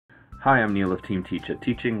Hi, I'm Neil of Team Teacher,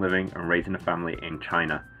 teaching, living and raising a family in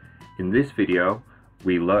China. In this video,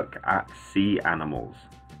 we look at sea animals.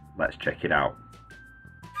 Let's check it out.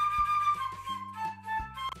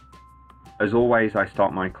 As always, I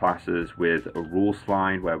start my classes with a rule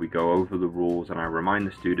slide where we go over the rules and I remind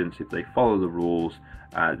the students if they follow the rules,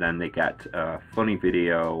 then they get a funny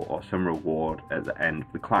video or some reward at the end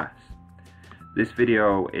of the class. This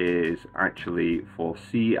video is actually for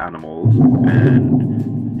sea animals and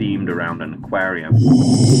themed around an aquarium,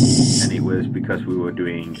 and it was because we were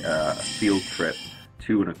doing a field trip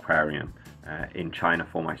to an aquarium in China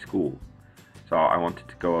for my school. So I wanted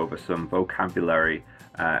to go over some vocabulary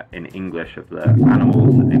in English of the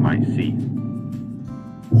animals that they might see.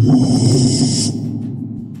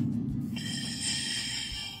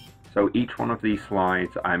 So each one of these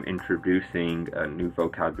slides I'm introducing a new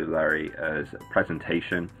vocabulary as a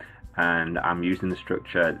presentation, and I'm using the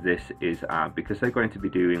structure. This is because they're going to be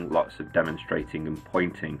doing lots of demonstrating and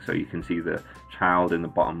pointing. So you can see the child in the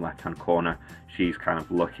bottom left hand corner. She's kind of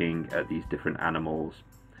looking at these different animals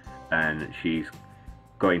and she's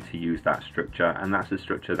going to use that structure, and that's the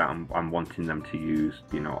structure that I'm wanting them to use,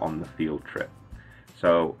 you know, on the field trip.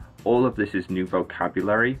 So all of this is new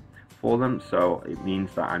vocabulary for them, so it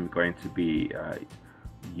means that I'm going to be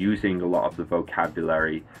using a lot of the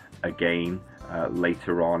vocabulary again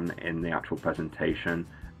later on in the actual presentation,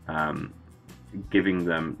 giving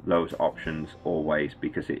them those options always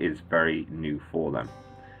because it is very new for them.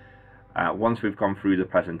 Once we've gone through the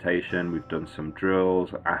presentation, we've done some drills,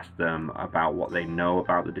 asked them about what they know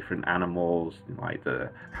about the different animals, like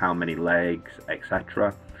how many legs,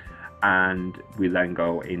 etc. And we then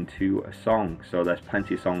go into a song. So there's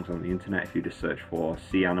plenty of songs on the internet. If you just search for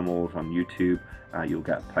sea animals on YouTube, you'll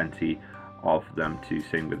get plenty of them to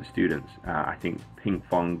sing with the students. I think Ping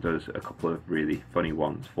Fong does a couple of really funny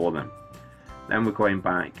ones for them. Then we're going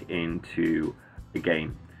back into the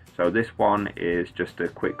game. So this one is just a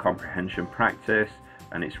quick comprehension practice,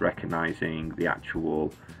 and it's recognizing the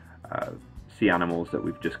actual sea animals that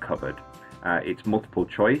we've just covered. It's multiple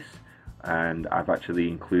choice, and I've actually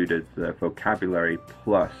included the vocabulary,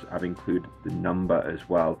 plus I've included the number as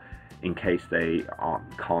well in case they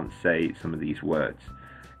can't say some of these words.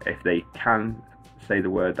 If they can say the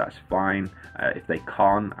word, that's fine. If they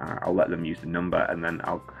can't, I'll let them use the number, and then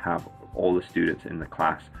I'll have all the students in the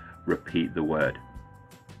class repeat the word.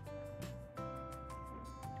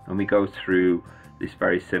 And we go through this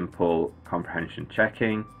very simple comprehension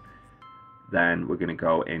checking. Then we're going to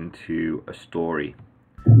go into a story.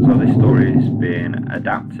 So this story has been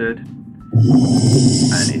adapted, and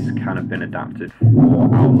it's kind of been adapted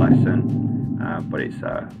for our lesson, but it's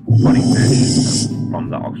a funny fish from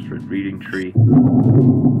the Oxford Reading Tree.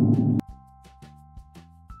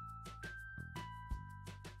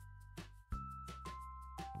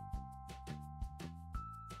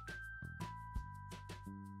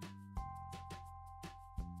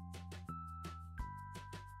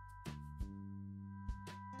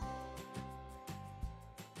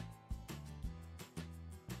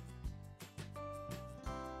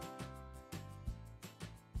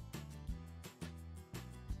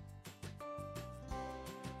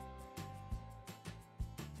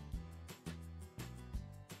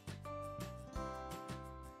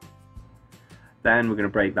 Then we're going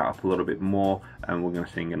to break that up a little bit more, and we're going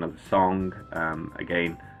to sing another song.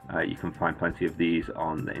 Again, you can find plenty of these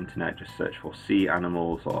on the internet. Just search for sea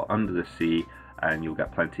animals or under the sea, and you'll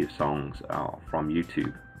get plenty of songs from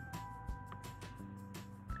YouTube.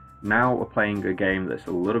 Now we're playing a game that's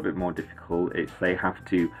a little bit more difficult. It's they have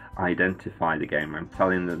to identify the game. I'm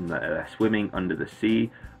telling them that they're swimming under the sea,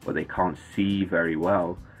 but they can't see very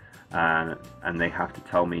well, and they have to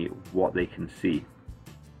tell me what they can see.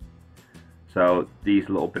 So these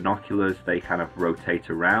little binoculars, they kind of rotate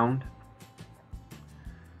around,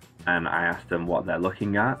 and I ask them what they're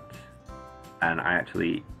looking at, and I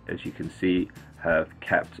actually, as you can see, have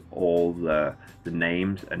kept all the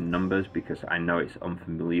names and numbers because I know it's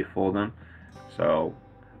unfamiliar for them. So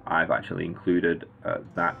I've actually included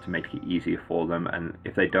that to make it easier for them, and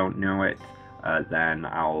if they don't know it, then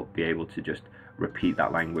I'll be able to just repeat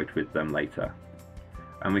that language with them later.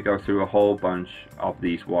 And we go through a whole bunch of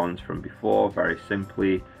these ones from before, very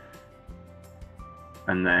simply.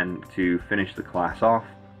 And then to finish the class off,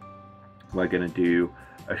 we're going to do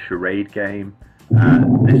a charade game.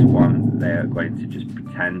 This one, they're going to just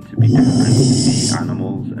pretend to be different sea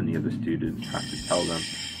animals, and the other students have to tell them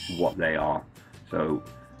what they are. So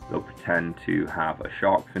they'll pretend to have a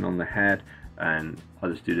shark fin on their head, and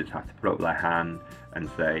other students have to put up their hand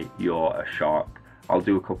and say, "You're a shark." I'll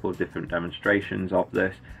do a couple of different demonstrations of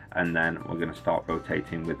this, and then we're going to start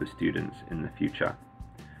rotating with the students in the future.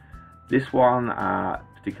 This one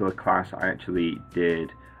particular class I actually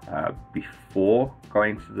did before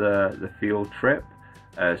going to the field trip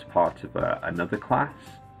as part of another class,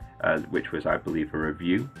 which was, I believe, a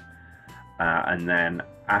review. And then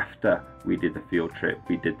after we did the field trip,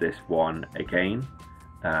 we did this one again,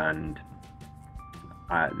 and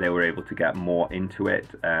they were able to get more into it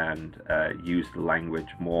and use the language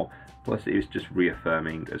more. Plus, it was just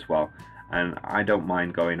reaffirming as well. And I don't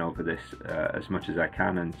mind going over this as much as I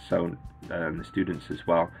can, and so the students as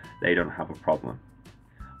well, they don't have a problem.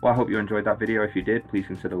 Well, I hope you enjoyed that video. If you did, please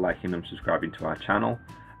consider liking and subscribing to our channel.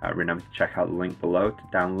 Remember to check out the link below to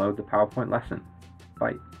download the PowerPoint lesson.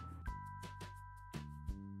 Bye.